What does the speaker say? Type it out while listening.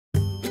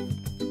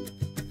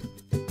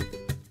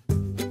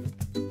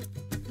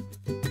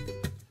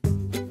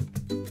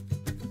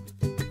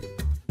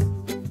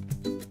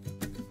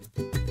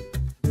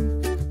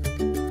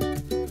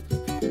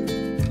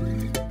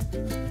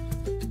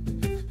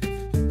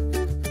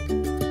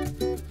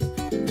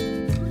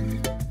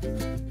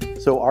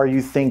So are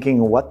you thinking,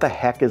 what the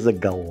heck is a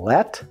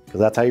galette? Because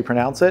that's how you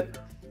pronounce it.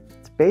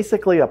 It's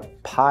basically a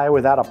pie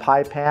without a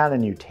pie pan,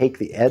 and you take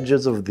the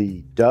edges of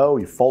the dough,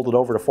 you fold it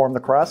over to form the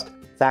crust.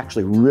 It's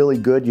actually really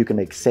good. You can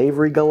make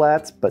savory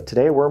galettes, but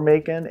today we're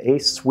making a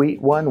sweet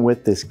one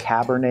with this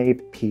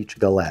Cabernet peach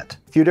galette.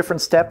 A few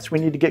different steps we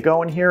need to get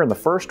going here, and the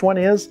first one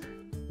is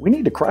we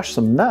need to crush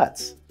some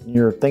nuts.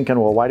 You're thinking,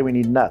 well, why do we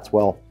need nuts?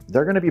 Well,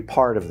 they're gonna be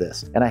part of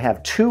this. And I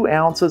have 2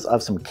 ounces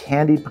of some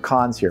candied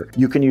pecans here.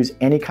 You can use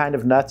any kind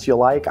of nuts you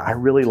like. I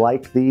really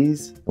like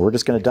these. We're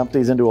just gonna dump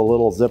these into a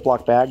little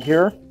Ziploc bag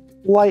here.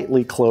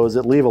 Lightly close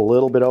it, leave a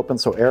little bit open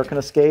so air can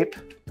escape.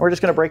 And we're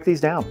just gonna break these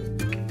down.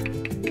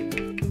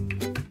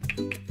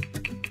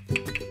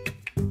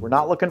 We're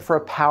not looking for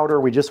a powder,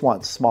 we just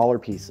want smaller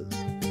pieces.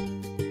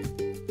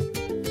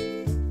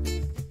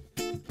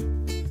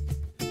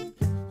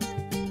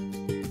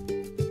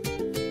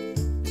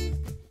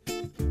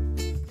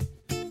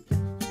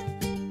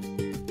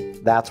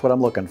 That's what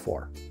I'm looking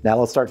for. Now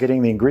let's start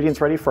getting the ingredients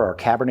ready for our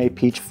Cabernet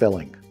peach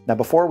filling. Now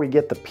before we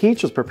get the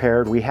peaches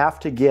prepared, we have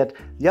to get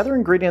the other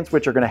ingredients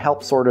which are gonna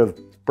help sort of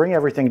bring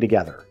everything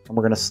together. And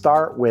we're gonna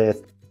start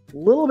with a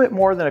little bit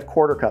more than a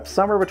 1/4 cup,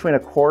 somewhere between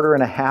 1/4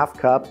 and 1/2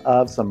 cup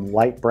of some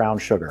light brown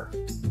sugar.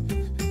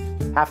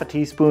 1/2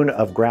 teaspoon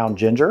of ground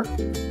ginger,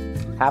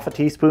 1/2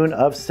 teaspoon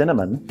of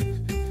cinnamon,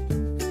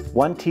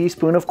 1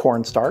 teaspoon of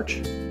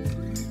cornstarch.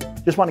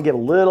 Just want to give a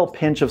little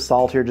pinch of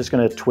salt here, just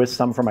gonna twist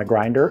some from my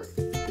grinder.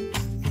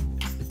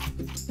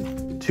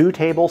 2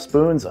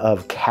 tablespoons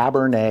of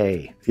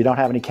Cabernet. If you don't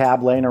have any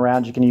Cab laying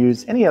around, you can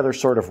use any other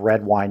sort of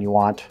red wine you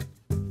want.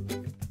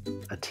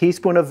 A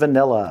teaspoon of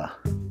vanilla.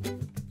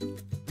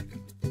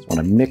 Just want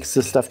to mix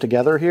this stuff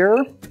together here.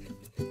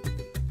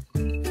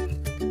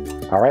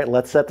 All right,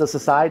 let's set this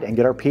aside and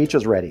get our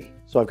peaches ready.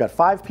 So I've got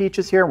 5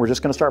 peaches here, and we're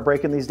just gonna start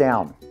breaking these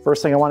down.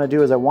 First thing I wanna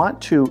do is I want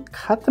to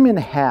cut them in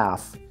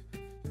half.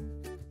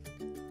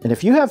 And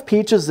if you have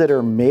peaches that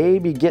are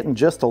maybe getting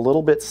just a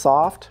little bit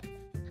soft,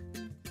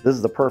 this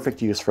is the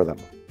perfect use for them.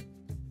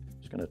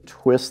 Just gonna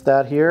twist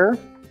that here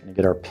and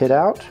get our pit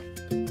out.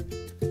 And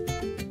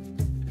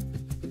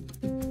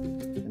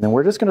then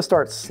we're just gonna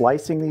start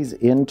slicing these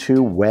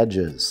into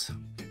wedges.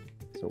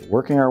 So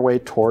working our way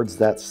towards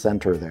that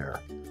center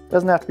there.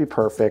 Doesn't have to be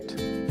perfect.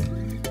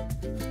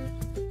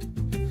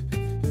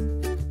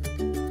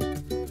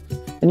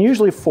 And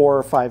usually 4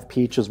 or 5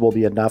 peaches will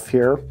be enough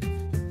here.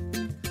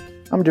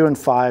 I'm doing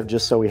 5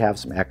 just so we have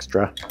some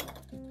extra.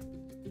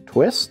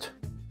 Twist.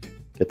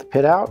 Get the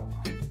pit out,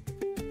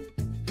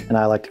 and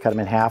I like to cut them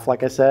in half,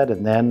 like I said,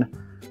 and then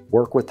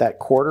work with that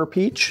 1/4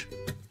 peach.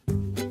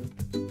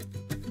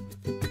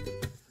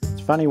 It's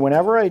funny,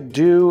 whenever I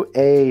do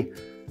a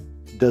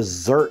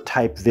dessert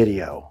type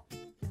video,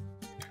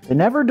 they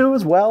never do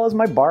as well as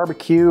my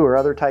barbecue or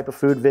other type of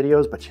food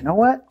videos, but you know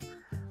what?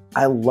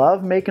 I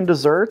love making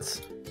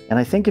desserts, and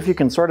I think if you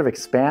can sort of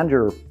expand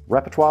your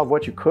repertoire of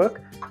what you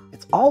cook,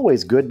 it's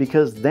always good,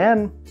 because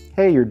then,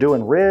 hey, you're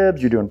doing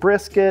ribs, you're doing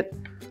brisket,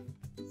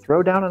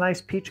 throw down a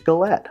nice peach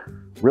galette.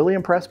 Really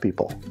impress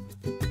people.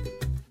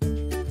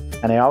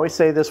 And I always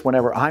say this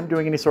whenever I'm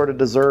doing any sort of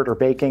dessert or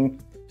baking,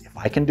 if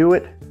I can do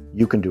it,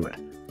 you can do it.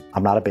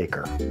 I'm not a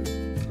baker.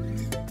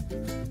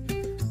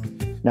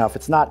 Now, if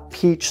it's not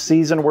peach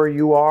season where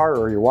you are,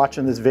 or you're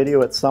watching this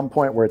video at some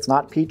point where it's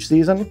not peach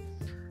season,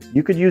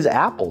 you could use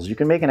apples. You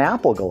can make an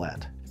apple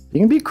galette. You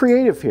can be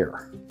creative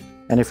here.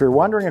 And if you're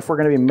wondering if we're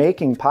gonna be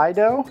making pie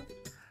dough,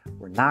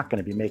 we're not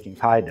gonna be making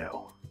pie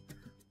dough.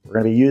 We're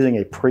gonna be using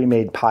a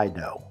pre-made pie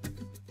dough.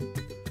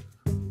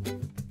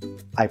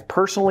 I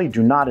personally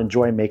do not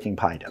enjoy making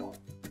pie dough.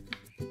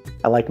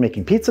 I like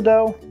making pizza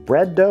dough,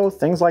 bread dough,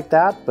 things like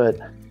that, but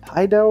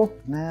pie dough,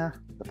 nah.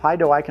 The pie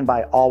dough I can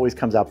buy always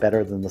comes out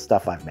better than the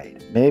stuff I've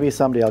made. Maybe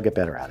someday I'll get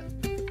better at it.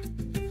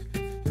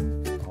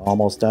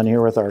 Almost done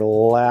here with our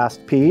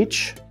last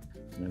peach.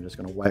 And I'm just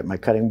gonna wipe my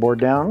cutting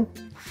board down.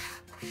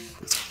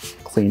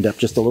 Cleaned up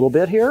just a little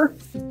bit here.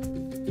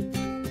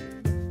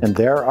 And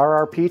there are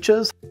our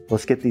peaches.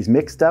 Let's get these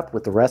mixed up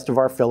with the rest of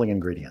our filling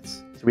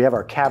ingredients. So we have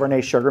our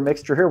Cabernet sugar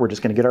mixture here. We're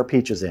just gonna get our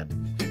peaches in.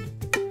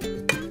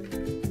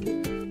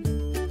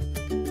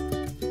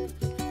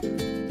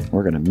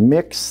 We're gonna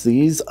mix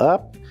these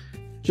up.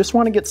 Just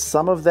wanna get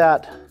some of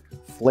that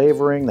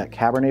flavoring, that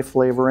Cabernet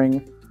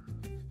flavoring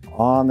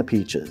on the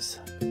peaches.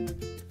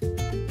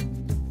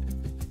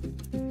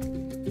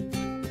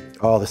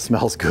 Oh, this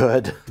smells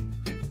good.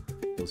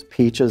 Those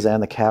peaches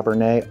and the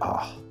Cabernet,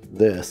 oh,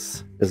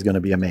 this is gonna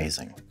be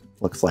amazing.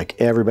 Looks like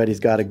everybody's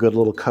got a good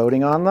little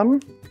coating on them.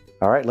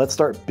 All right, let's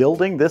start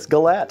building this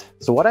galette.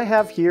 So what I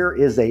have here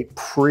is a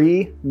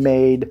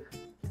pre-made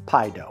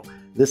pie dough.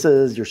 This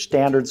is your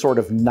standard sort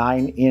of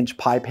 9-inch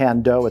pie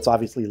pan dough. It's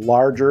obviously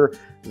larger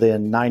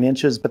than 9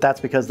 inches, but that's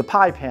because the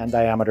pie pan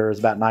diameter is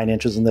about 9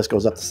 inches and this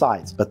goes up the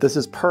sides. But this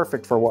is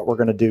perfect for what we're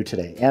gonna do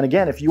today. And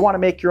again, if you wanna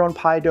make your own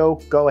pie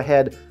dough, go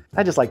ahead.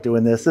 I just like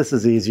doing this. This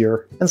is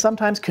easier. And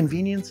sometimes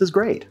convenience is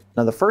great.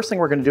 Now, the first thing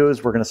we're gonna do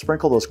is we're gonna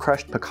sprinkle those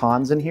crushed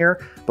pecans in here,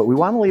 but we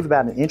wanna leave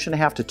about 1.5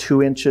 inches to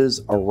 2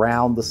 inches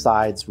around the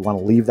sides. We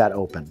wanna leave that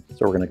open.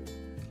 So we're gonna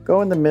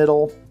go in the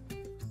middle,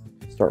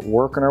 Start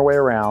working our way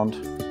around.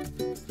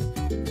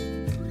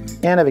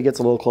 And if it gets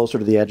a little closer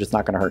to the edge, it's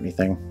not going to hurt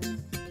anything.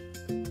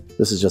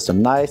 This is just a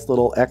nice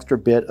little extra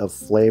bit of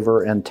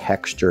flavor and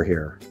texture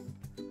here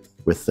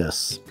with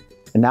this.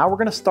 And now we're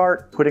going to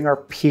start putting our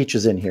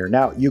peaches in here.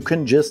 Now you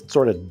can just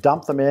sort of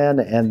dump them in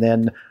and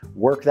then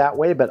work that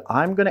way, but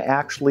I'm going to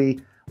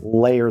actually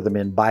layer them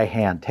in by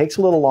hand. Takes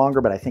a little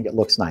longer, but I think it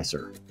looks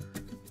nicer.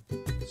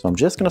 So I'm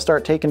just going to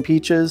start taking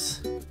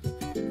peaches,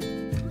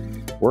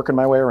 working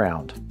my way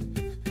around.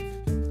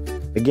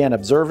 Again,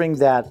 observing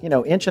that,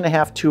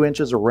 1.5 to 2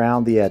 inches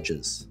around the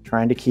edges,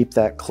 trying to keep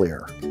that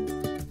clear.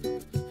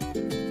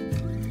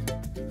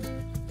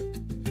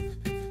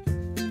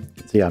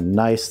 See how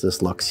nice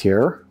this looks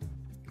here.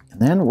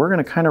 And then we're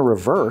going to kind of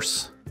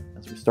reverse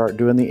as we start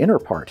doing the inner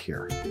part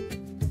here.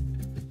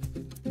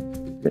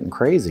 Getting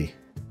crazy.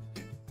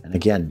 And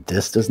again,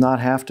 this does not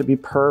have to be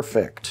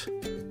perfect.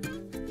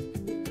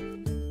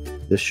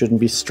 This shouldn't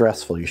be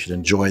stressful. You should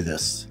enjoy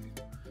this,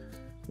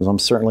 because I'm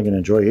certainly going to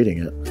enjoy eating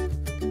it.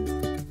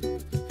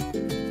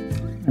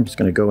 I'm just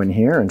going to go in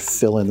here and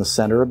fill in the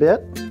center a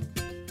bit.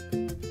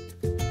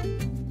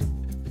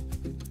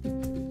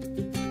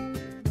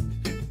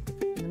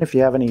 And if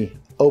you have any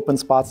open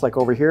spots like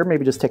over here,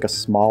 maybe just take a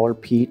smaller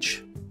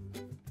peach,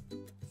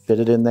 fit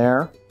it in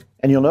there.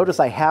 And you'll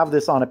notice I have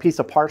this on a piece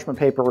of parchment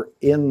paper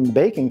in the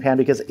baking pan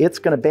because it's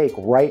going to bake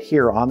right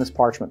here on this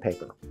parchment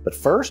paper. But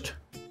first,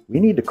 we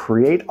need to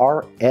create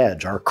our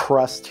edge, our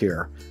crust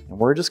here. And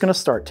we're just going to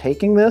start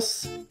taking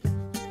this,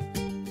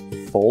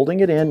 folding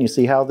it in. You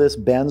see how this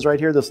bends right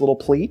here, this little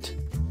pleat?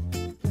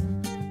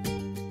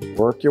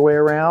 Work your way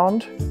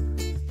around.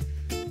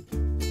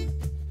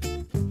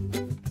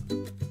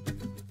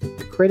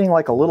 Creating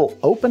like a little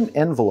open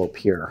envelope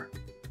here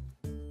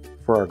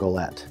for our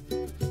galette.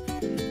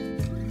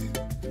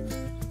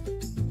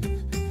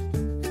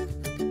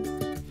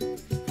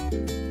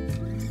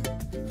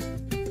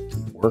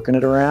 Keep working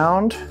it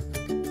around.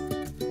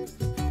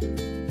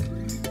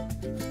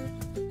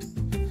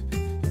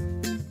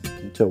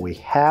 Until we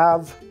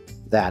have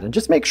that. And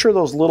just make sure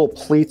those little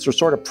pleats are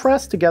sort of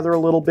pressed together a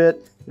little bit.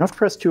 You don't have to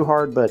press too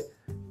hard, but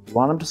you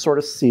want them to sort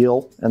of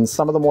seal. And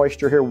some of the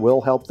moisture here will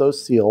help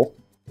those seal.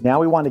 Now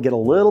we want to get a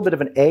little bit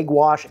of an egg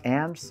wash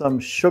and some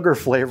sugar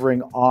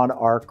flavoring on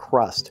our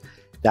crust.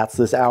 That's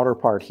this outer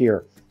part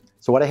here.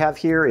 So what I have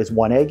here is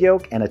 1 egg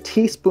yolk and a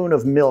teaspoon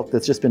of milk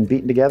that's just been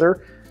beaten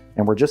together.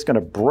 And we're just going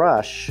to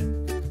brush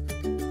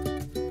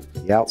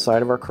the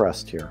outside of our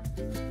crust here.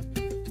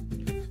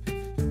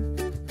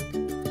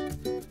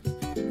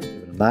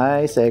 Give it a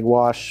nice egg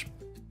wash.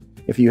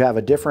 If you have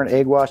a different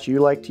egg wash you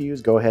like to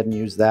use, go ahead and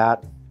use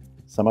that.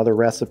 Some other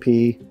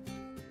recipe.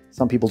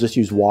 Some people just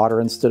use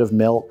water instead of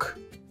milk.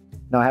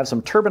 Now I have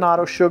some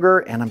turbinado sugar,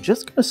 and I'm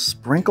just going to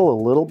sprinkle a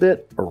little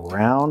bit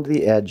around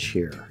the edge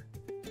here.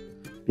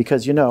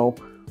 Because,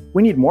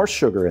 we need more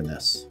sugar in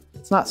this.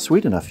 It's not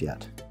sweet enough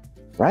yet,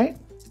 right?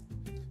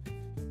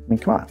 I mean,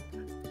 come on.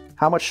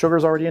 How much sugar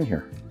is already in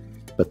here?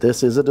 But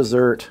this is a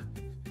dessert.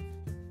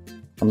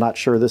 I'm not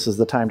sure this is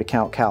the time to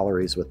count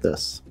calories with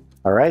this.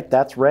 All right,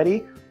 that's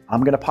ready.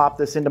 I'm going to pop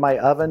this into my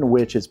oven,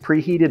 which is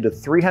preheated to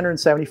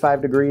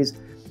 375 degrees.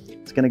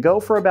 It's going to go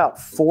for about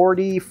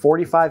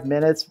 40-45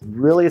 minutes.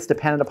 Really, it's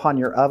dependent upon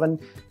your oven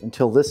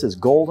until this is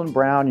golden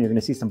brown. You're going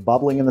to see some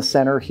bubbling in the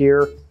center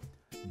here.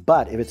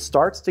 But if it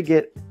starts to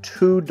get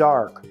too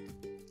dark,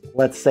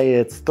 let's say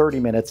it's 30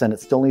 minutes and it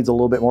still needs a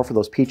little bit more for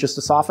those peaches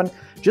to soften,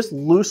 just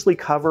loosely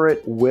cover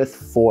it with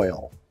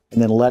foil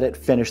and then let it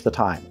finish the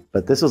time.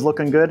 But this is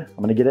looking good. I'm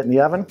going to get it in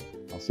the oven.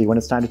 I'll see when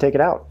it's time to take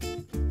it out.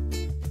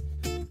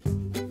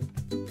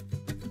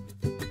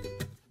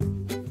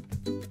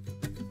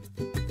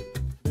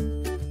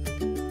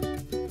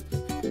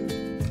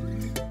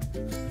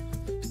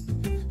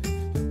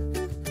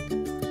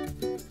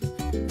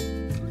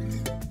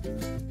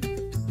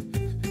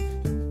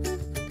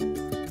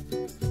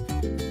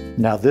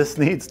 Now this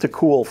needs to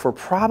cool for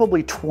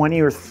probably 20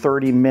 or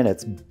 30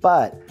 minutes,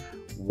 but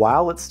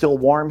while it's still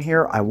warm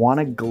here, I want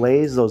to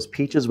glaze those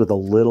peaches with a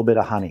little bit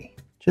of honey.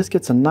 Just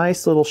gets a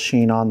nice little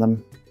sheen on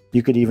them.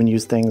 You could even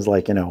use things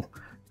like,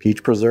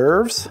 peach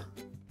preserves,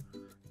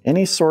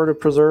 any sort of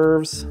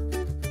preserves,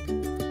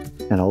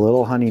 and a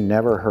little honey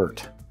never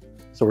hurt.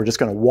 So we're just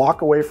going to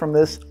walk away from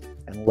this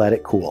and let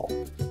it cool.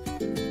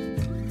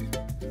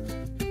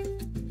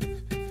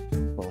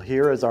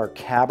 Here is our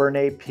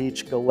Cabernet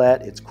Peach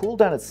Galette. It's cooled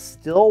down, it's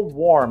still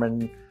warm,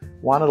 and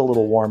want it a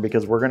little warm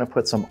because we're gonna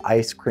put some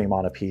ice cream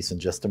on a piece in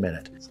just a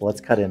minute. So let's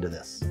cut into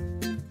this.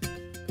 Turn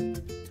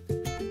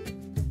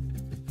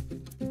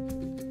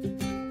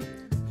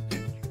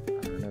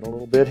it a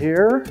little bit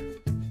here.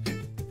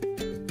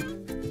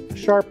 A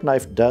sharp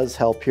knife does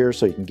help here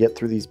so you can get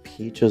through these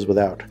peaches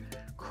without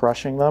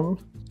crushing them.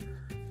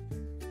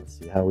 Let's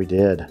see how we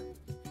did.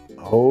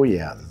 Oh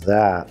yeah,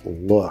 that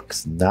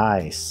looks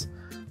nice.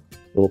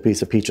 Little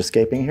piece of peach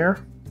escaping here.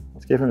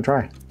 Let's give him a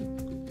try.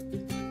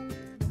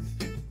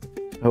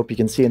 I hope you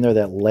can see in there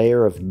that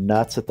layer of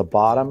nuts at the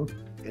bottom.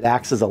 It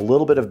acts as a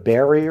little bit of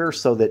barrier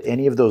so that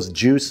any of those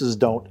juices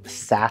don't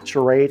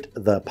saturate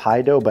the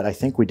pie dough, but I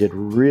think we did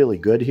really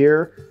good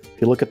here. If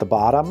you look at the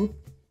bottom,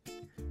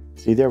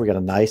 see there, we got a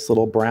nice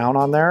little brown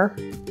on there.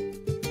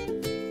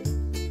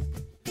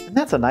 And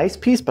that's a nice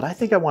piece, but I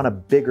think I want a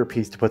bigger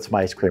piece to put some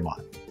ice cream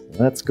on.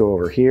 So let's go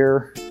over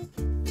here.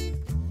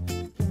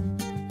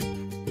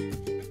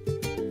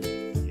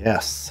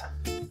 Yes.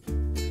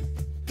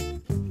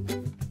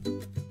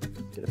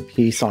 Get a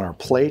piece on our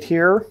plate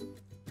here.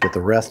 Get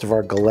the rest of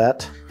our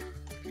galette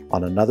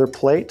on another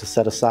plate to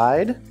set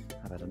aside.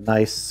 How about a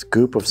nice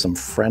scoop of some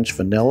French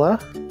vanilla?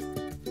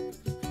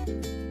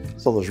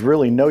 So there's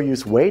really no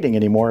use waiting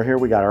anymore here.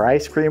 We got our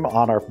ice cream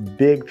on our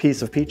big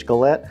piece of peach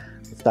galette.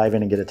 Let's dive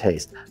in and get a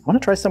taste. I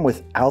want to try some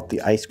without the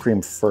ice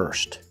cream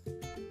first.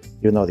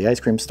 Even though the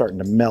ice cream's starting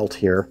to melt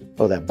here.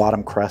 Oh, that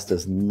bottom crust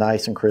is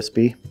nice and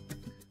crispy.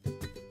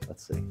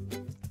 Let's see.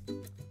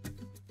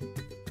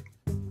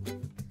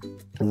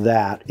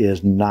 That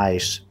is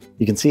nice.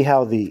 You can see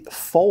how the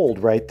fold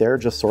right there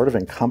just sort of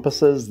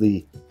encompasses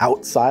the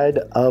outside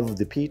of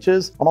the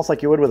peaches, almost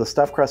like you would with a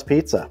stuffed crust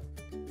pizza.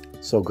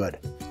 So good.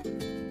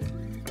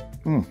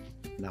 Now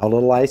a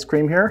little ice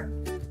cream here.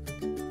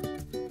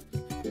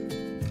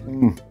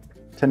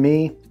 To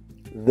me,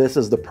 this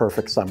is the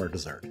perfect summer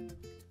dessert.